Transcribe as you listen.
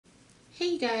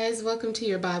Hey guys, welcome to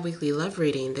your bi-weekly love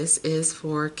reading. This is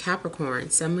for Capricorn,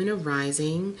 Sun, Moon, and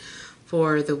Rising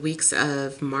for the weeks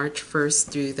of March 1st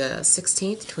through the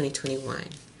 16th, 2021.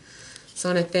 So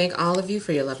I want to thank all of you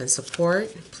for your love and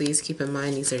support. Please keep in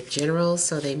mind these are general,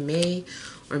 so they may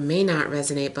or may not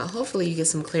resonate, but hopefully you get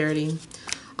some clarity.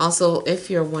 Also, if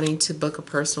you're wanting to book a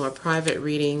personal or private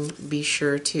reading, be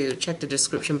sure to check the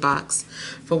description box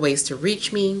for ways to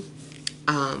reach me.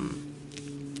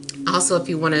 Also, if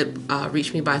you want to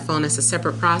reach me by phone, it's a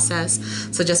separate process.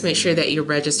 So just make sure that you're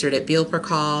registered at bill per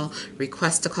call,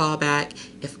 request a callback.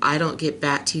 If I don't get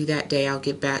back to you that day, I'll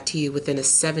get back to you within a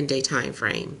 7-day time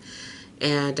frame.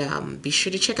 And be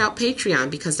sure to check out Patreon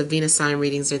because the Venus sign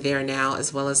readings are there now,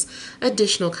 as well as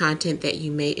additional content that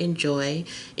you may enjoy.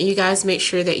 And you guys make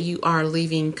sure that you are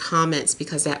leaving comments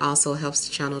because that also helps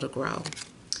the channel to grow.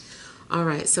 All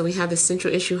right, so we have the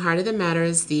central issue, heart of the matter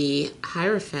is the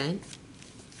Hierophant.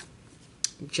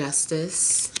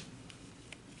 Justice,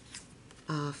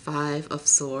 5 of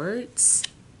Swords.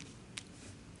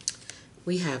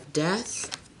 We have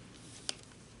Death,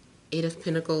 8 of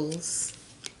Pentacles,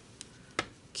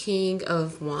 King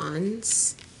of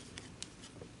Wands,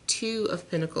 2 of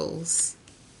Pentacles,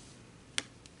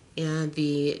 and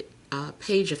the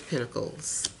Page of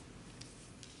Pentacles.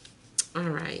 All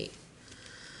right.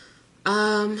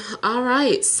 All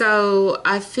right. So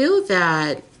I feel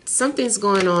that something's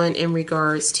going on in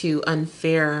regards to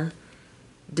unfair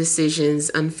decisions,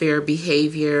 unfair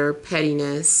behavior,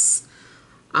 pettiness.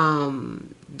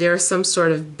 There's some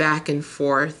sort of back and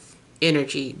forth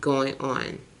energy going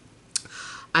on.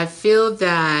 I feel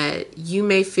that you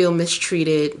may feel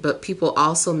mistreated, but people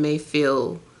also may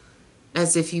feel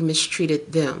as if you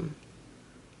mistreated them.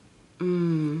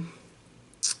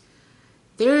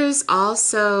 There is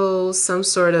also some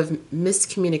sort of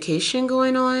miscommunication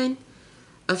going on,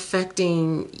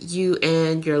 affecting you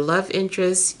and your love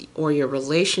interest or your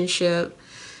relationship.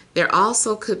 There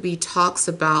also could be talks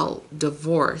about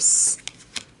divorce.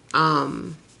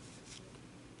 I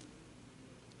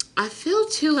feel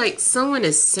too like someone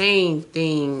is saying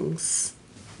things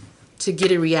to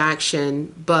get a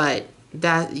reaction, but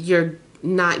that you're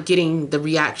not getting the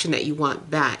reaction that you want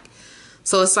back.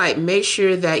 So it's like, make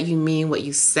sure that you mean what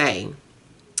you say.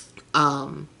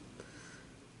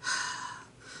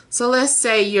 So let's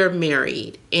say you're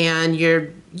married and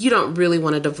you don't really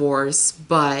want a divorce,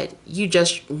 but you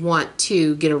just want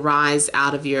to get a rise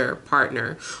out of your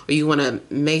partner, or you want to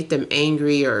make them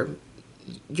angry, or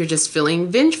you're just feeling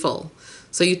vengeful.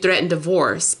 So you threaten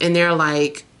divorce and they're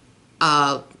like,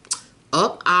 oh,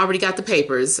 I already got the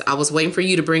papers. I was waiting for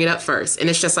you to bring it up first. And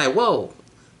it's just like, whoa,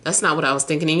 that's not what I was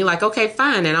thinking. And you're like, okay,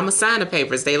 fine. And I'm going to sign the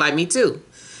papers. They like me too.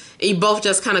 You both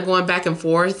just kind of going back and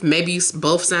forth. Maybe you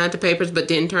both signed the papers but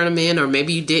didn't turn them in, or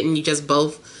maybe you didn't. You just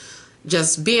both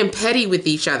just being petty with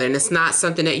each other, and it's not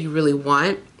something that you really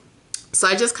want. So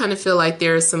I just kind of feel like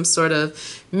there is some sort of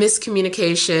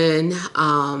miscommunication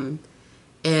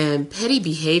and petty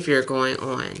behavior going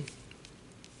on.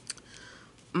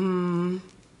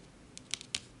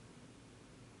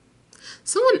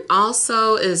 Someone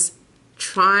also is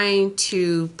trying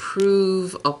to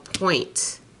prove a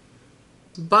point.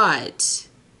 But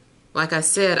like I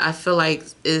said, I feel like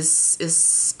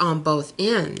it's on both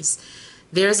ends.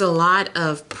 There's a lot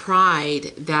of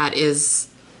pride that is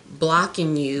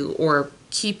blocking you or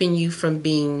keeping you from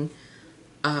being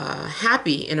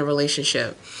happy in a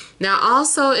relationship. Now,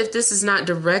 also, if this is not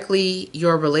directly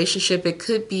your relationship, it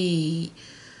could be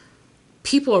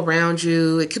people around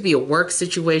you. It could be a work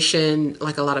situation,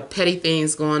 like a lot of petty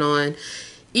things going on.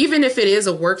 Even if it is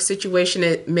a work situation,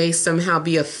 it may somehow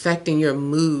be affecting your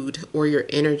mood or your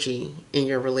energy in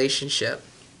your relationship.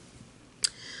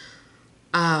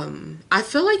 I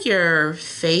feel like your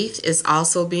faith is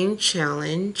also being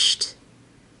challenged.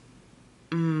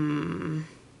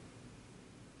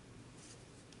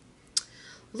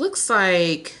 Looks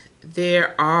like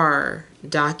there are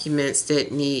documents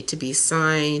that need to be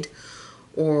signed,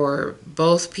 or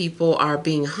both people are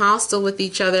being hostile with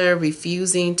each other,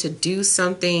 refusing to do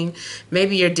something.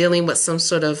 Maybe you're dealing with some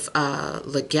sort of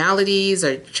legalities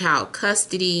or child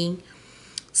custody.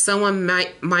 Someone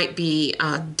might be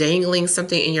dangling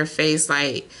something in your face,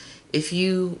 like, if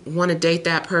you want to date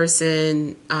that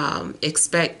person,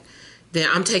 expect that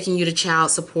I'm taking you to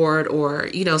child support, or,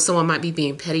 you know, someone might be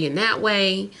being petty in that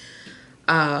way.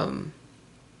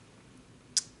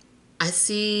 I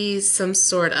see some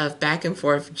sort of back and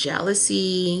forth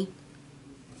jealousy.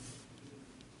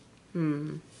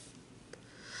 I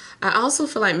also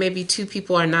feel like maybe two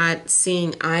people are not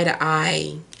seeing eye to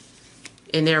eye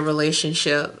in their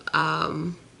relationship.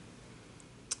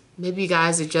 Maybe you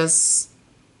guys are just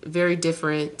very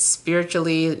different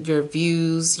spiritually, your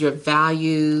views, your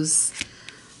values.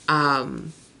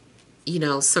 You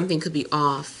know, something could be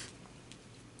off.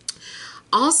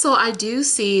 Also, I do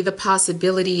see the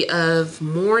possibility of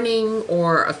mourning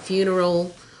or a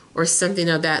funeral or something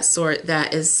of that sort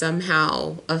that is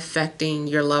somehow affecting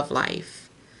your love life.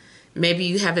 Maybe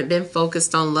you haven't been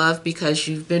focused on love because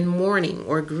you've been mourning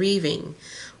or grieving,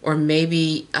 or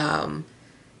maybe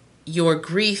your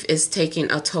grief is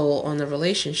taking a toll on the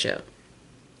relationship.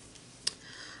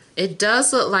 It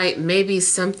does look like maybe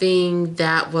something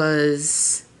that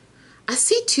was... I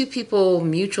see two people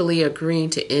mutually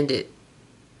agreeing to end it,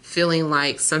 feeling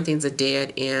like something's a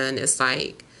dead end. It's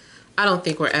like, I don't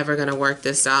think we're ever going to work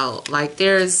this out. Like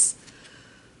I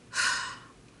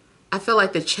feel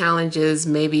like the challenges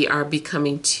maybe are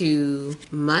becoming too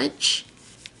much.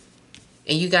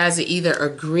 And you guys are either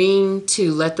agreeing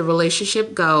to let the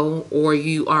relationship go, or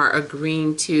you are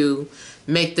agreeing to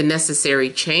make the necessary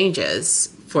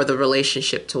changes for the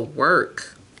relationship to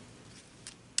work.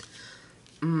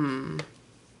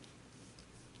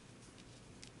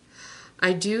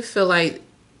 I do feel like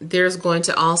there's going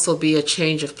to also be a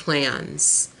change of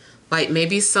plans. Like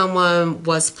maybe someone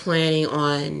was planning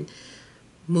on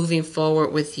moving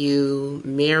forward with you,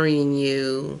 marrying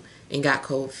you, and got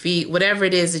cold feet. Whatever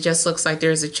it is, it just looks like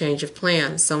there's a change of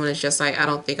plans. Someone is just like, I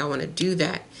don't think I want to do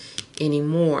that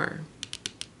anymore.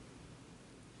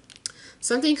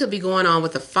 Something could be going on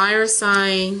with a fire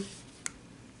sign,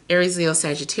 Aries, Leo,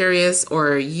 Sagittarius,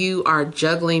 or you are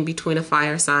juggling between a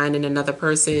fire sign and another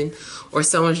person, or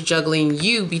someone's juggling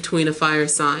you between a fire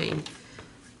sign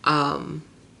and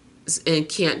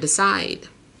can't decide.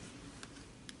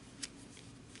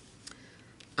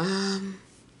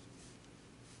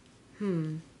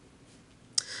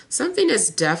 Something is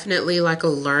definitely like a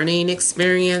learning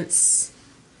experience.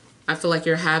 I feel like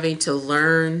you're having to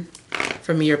learn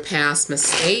from your past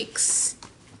mistakes.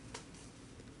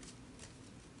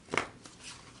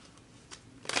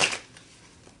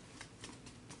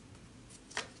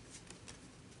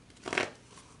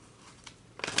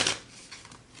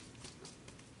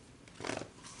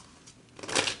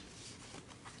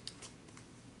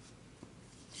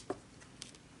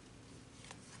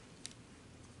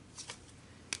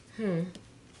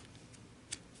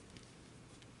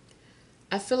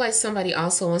 I feel like somebody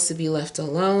also wants to be left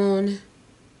alone,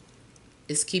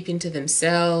 is keeping to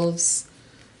themselves,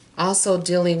 also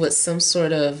dealing with some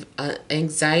sort of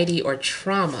anxiety or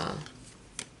trauma.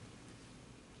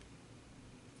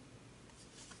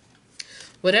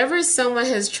 Whatever someone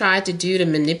has tried to do to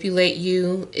manipulate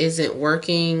you isn't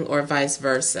working, or vice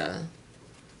versa.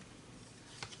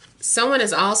 Someone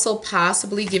is also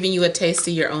possibly giving you a taste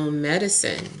of your own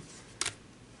medicine.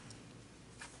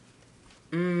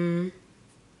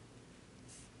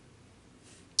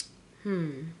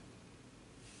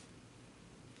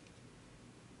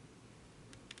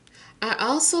 I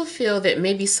also feel that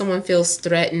maybe someone feels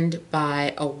threatened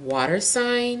by a water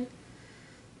sign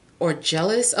or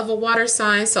jealous of a water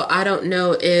sign. So I don't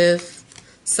know if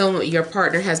your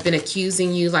partner has been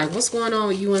accusing you, like, what's going on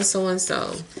with you and so,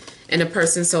 and the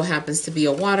person so happens to be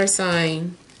a water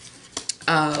sign.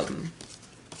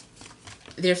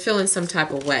 They're feeling some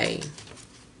type of way.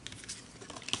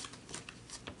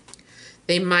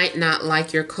 They might not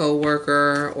like your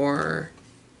coworker, or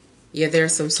yeah,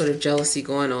 there's some sort of jealousy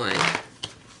going on.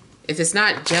 If it's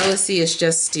not jealousy, it's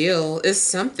just still, it's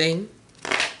something.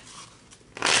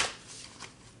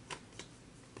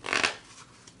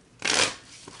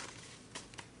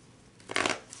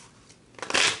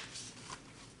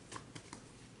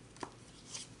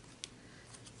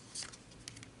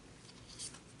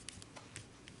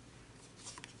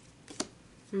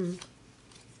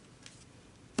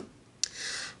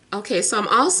 Okay, so I'm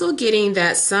also getting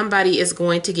that somebody is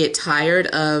going to get tired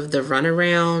of the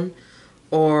runaround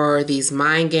or these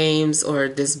mind games or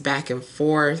this back and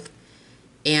forth.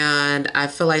 And I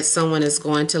feel like someone is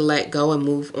going to let go and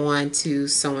move on to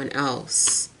someone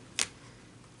else.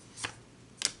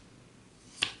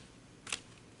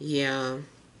 Yeah.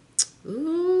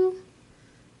 Ooh.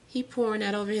 He pouring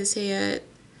that over his head.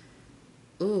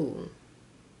 Ooh.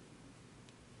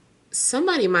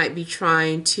 Somebody might be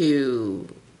trying to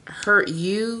hurt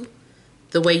you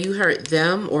the way you hurt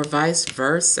them, or vice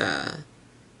versa.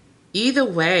 Either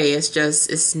way,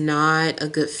 it's not a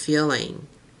good feeling.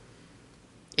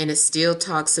 And it still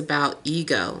talks about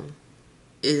ego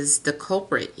is the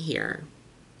culprit here.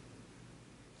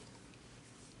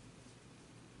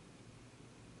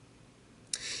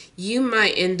 You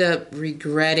might end up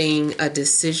regretting a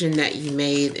decision that you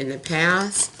made in the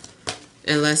past,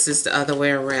 unless it's the other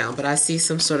way around. But I see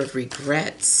some sort of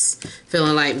regrets,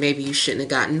 feeling like maybe you shouldn't have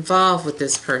gotten involved with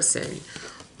this person,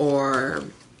 or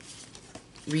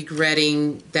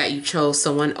regretting that you chose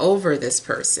someone over this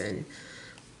person.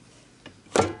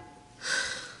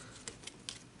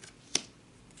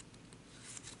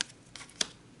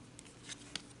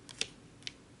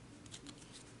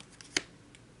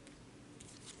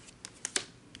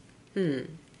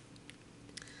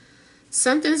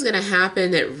 Something's going to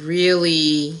happen that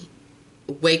really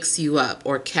wakes you up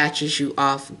or catches you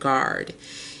off guard.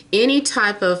 Any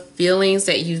type of feelings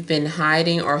that you've been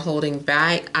hiding or holding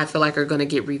back, I feel like are going to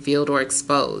get revealed or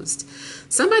exposed.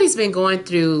 Somebody's been going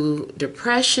through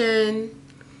depression.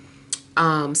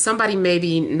 Somebody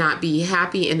maybe not be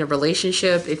happy in a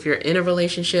relationship. If you're in a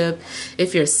relationship,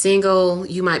 if you're single,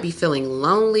 you might be feeling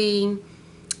lonely.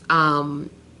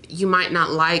 You might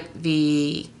not like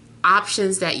the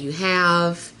options that you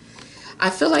have. I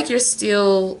feel like you're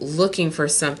still looking for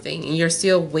something and you're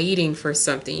still waiting for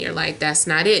something. You're like, that's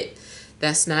not it.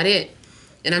 That's not it.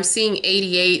 And I'm seeing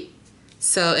 88.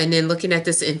 So, and then looking at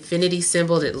this infinity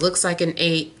symbol that looks like an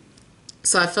 8.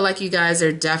 So I feel like you guys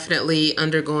are definitely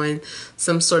undergoing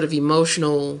some sort of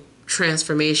emotional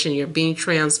transformation. You're being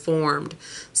transformed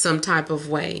some type of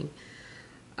way.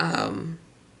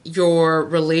 Your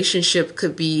relationship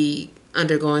could be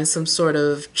undergoing some sort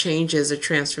of changes or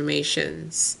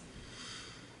transformations.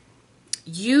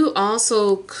 You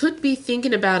also could be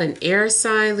thinking about an air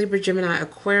sign, Libra, Gemini,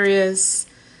 Aquarius,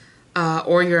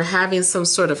 or you're having some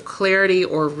sort of clarity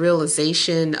or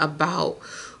realization about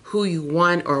who you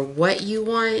want or what you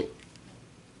want.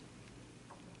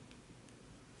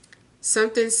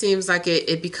 Something seems like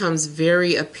it becomes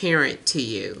very apparent to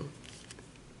you.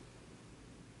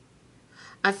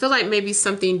 I feel like maybe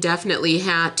something definitely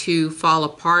had to fall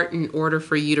apart in order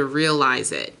for you to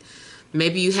realize it.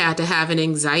 Maybe you had to have an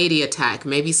anxiety attack.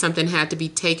 Maybe something had to be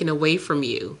taken away from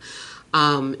you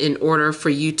in order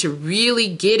for you to really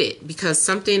get it, because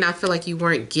something I feel like you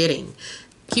weren't getting.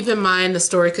 Keep in mind the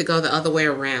story could go the other way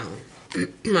around.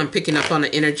 I'm picking up on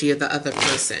the energy of the other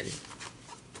person.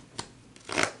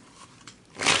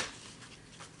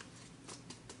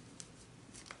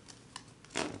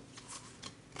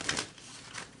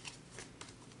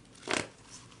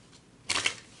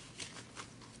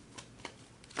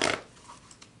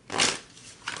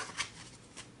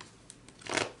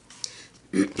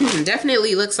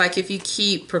 Definitely looks like if you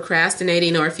keep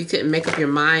procrastinating, or if you couldn't make up your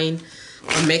mind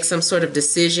or make some sort of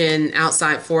decision,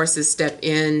 outside forces step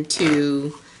in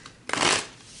to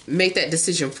make that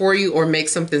decision for you, or make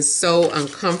something so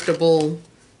uncomfortable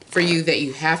for you that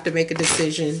you have to make a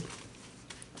decision.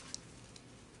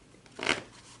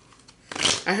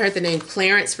 I heard the name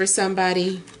Clarence for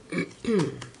somebody.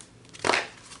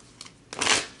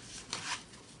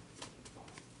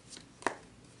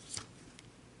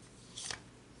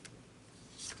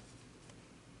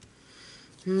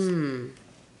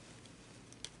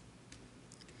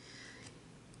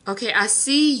 Okay, I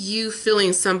see you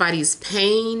feeling somebody's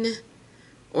pain,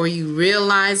 or you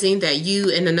realizing that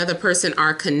you and another person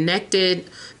are connected.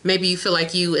 Maybe you feel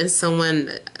like you and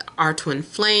someone are twin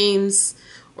flames,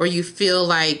 or you feel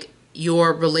like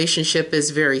your relationship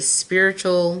is very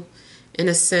spiritual in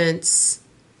a sense.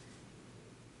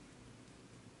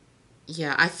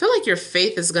 Yeah, I feel like your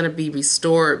faith is going to be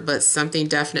restored, but something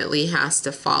definitely has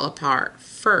to fall apart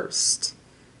first.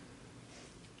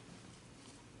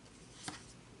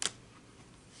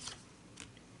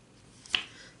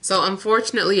 So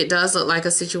unfortunately, it does look like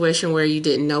a situation where you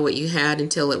didn't know what you had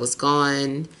until it was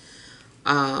gone.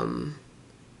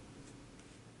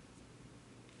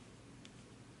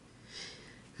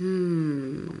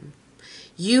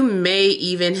 You may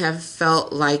even have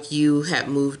felt like you had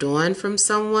moved on from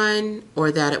someone,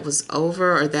 or that it was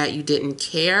over, or that you didn't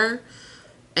care.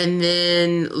 And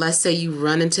then let's say you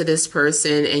run into this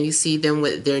person and you see them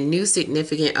with their new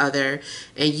significant other,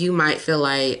 and you might feel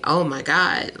like, oh my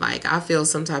God, like I feel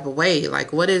some type of way.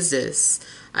 Like, what is this?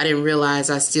 I didn't realize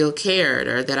I still cared,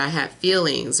 or that I had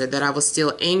feelings, or that I was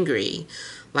still angry.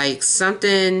 Like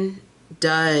something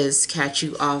does catch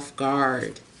you off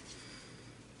guard.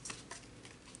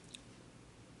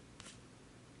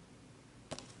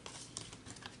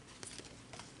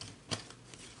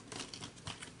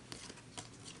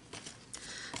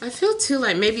 I feel too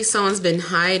like maybe someone's been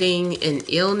hiding an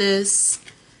illness,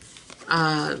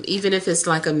 even if it's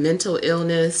like a mental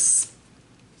illness,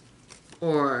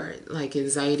 or like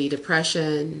anxiety,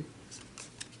 depression,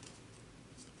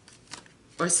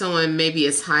 or someone maybe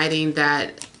is hiding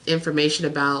that information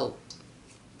about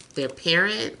their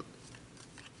parent.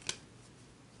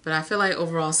 But I feel like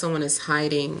overall someone is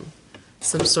hiding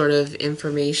some sort of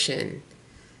information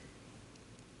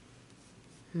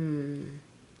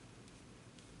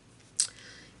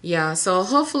Yeah, so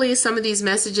hopefully some of these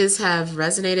messages have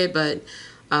resonated, but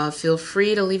feel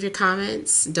free to leave your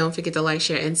comments. Don't forget to like,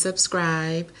 share, and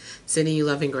subscribe. Sending you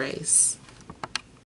love and grace.